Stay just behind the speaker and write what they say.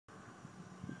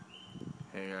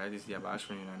Hey guys, this is diababash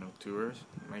from UNT Tours,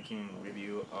 making a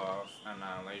review of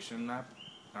Annihilation map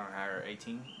on Hangar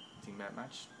 18 team map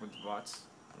match with bots.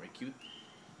 Very cute.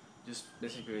 Just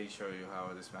basically show you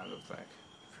how this map looks like.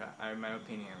 In my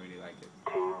opinion, I really like it.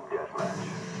 Team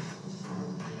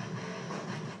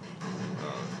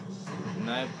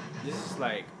deathmatch. This is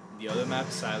like the other map,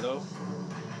 Silo.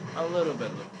 A little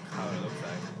bit look how it looks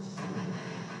like,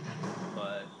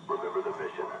 but Remember the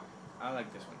mission. I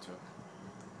like this one too.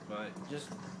 But just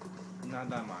not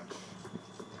that much.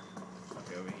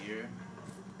 Okay, over here,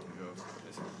 we go for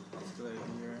this escalator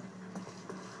here.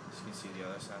 As you can see the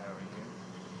other side over here.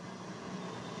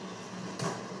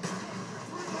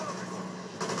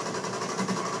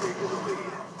 Taking the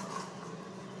lead.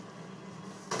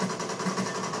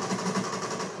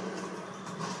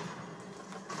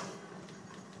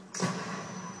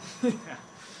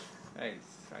 Hey,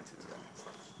 try to do that.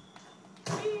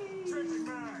 Changing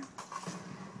mag.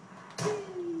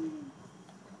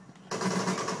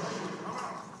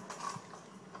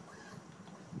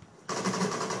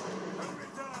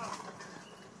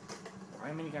 Why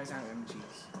many guys have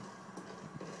MGs?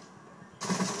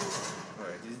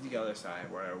 Alright, this is the other side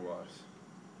where I was.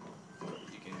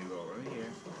 You can go over here.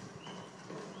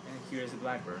 And here's the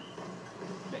Blackbird.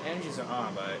 The engines are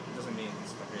on, but it doesn't mean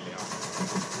it's completely on.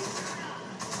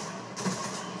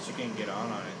 So you can get on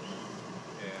it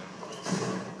and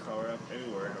cover up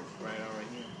everywhere, right over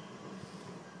here.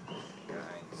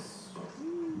 Nice.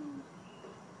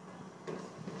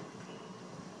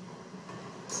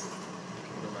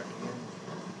 Go back in.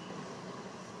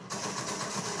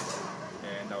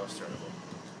 And that was terrible.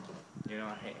 You know,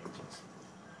 I hate engines.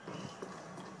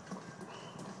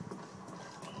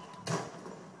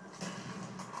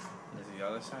 There's the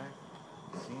other side.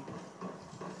 See?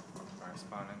 Alright,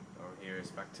 spawning. Over here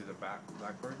is back to the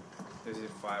Blackbird. This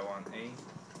is 5-1A.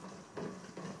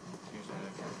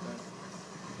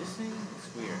 This thing is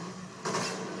weird.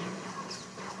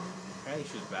 Apparently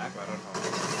she's back, but I don't know.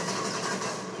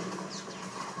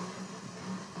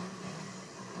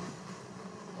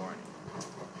 Warning.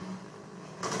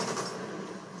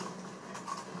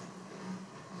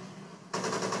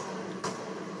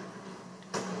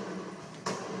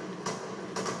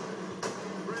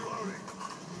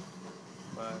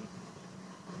 But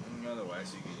otherwise,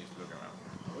 you can just look around.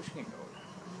 I wish you can go.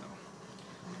 No.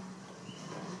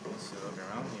 Let's look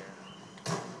around here.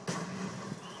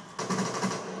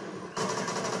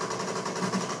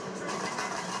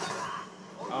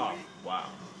 Oh, wow.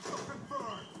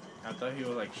 I thought he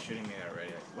was like shooting me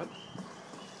already. Like, what?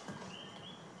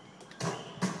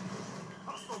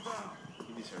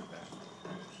 He deserved that.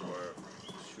 For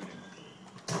shooting me.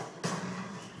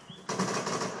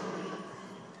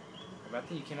 I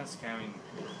think you cannot scamming,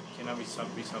 cannot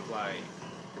resupply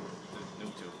the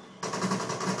noob tube.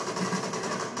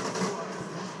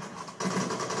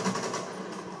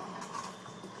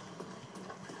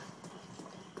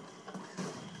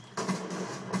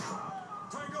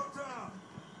 Tango down.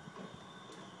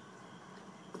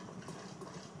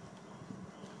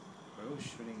 Who was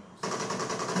shooting us?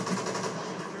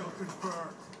 Kill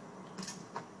confirmed.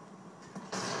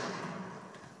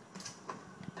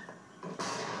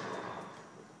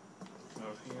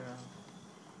 Over here.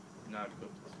 Not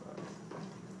good spot.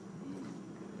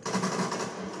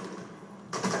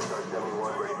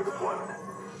 SR-71 ready for deployment.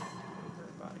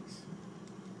 Dead bodies.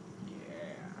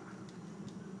 Yeah.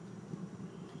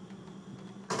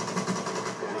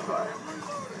 Standing by.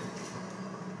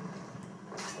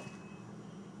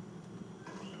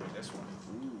 Look at this one.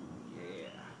 Ooh,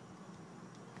 yeah.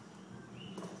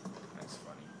 That's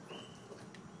funny.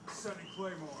 Sending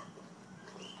Claymore.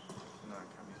 No, it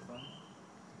can't be fun.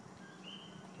 You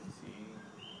can see.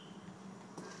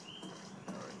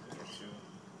 Alright, you get to.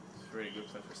 It's a really good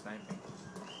place for sniping.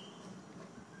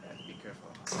 You have to be careful.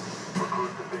 We're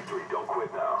close to victory. Don't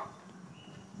quit now.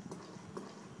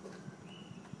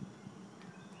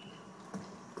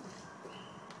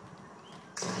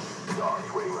 Dogs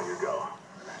waiting on your go.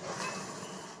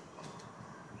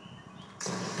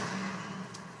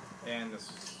 And this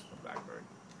Blackbird.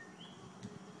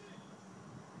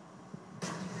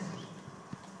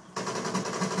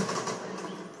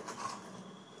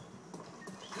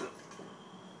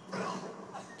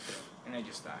 And I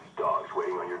just die. Dogs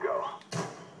waiting on your go.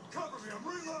 Cover me, I'm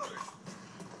reloading!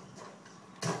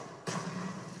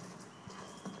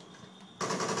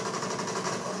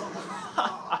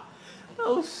 That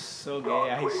was so gay.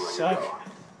 I suck.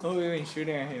 Oh, we were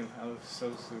shooting at him. I was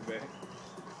so stupid.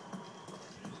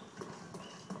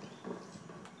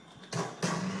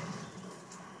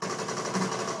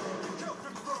 Kill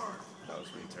confirmed! That was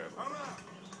really terrible. I'm out!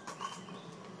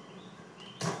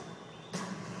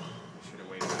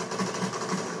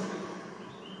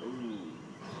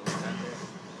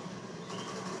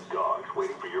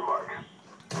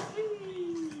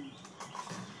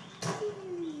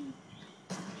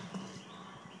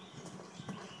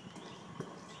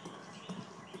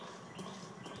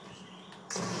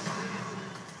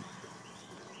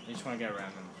 just want to get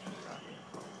random shot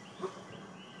here.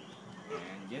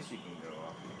 And yes, you can go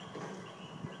up here.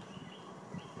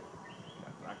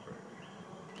 Got Blackbird.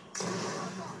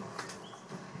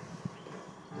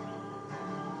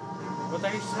 What the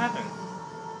heck just happened?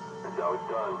 That's how it's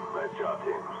done. Nice job,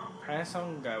 team. Apparently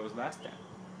some guy was last down.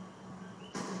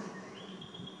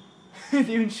 Didn't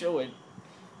even show it.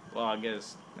 Well, I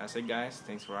guess that's it, guys.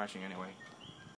 Thanks for watching anyway.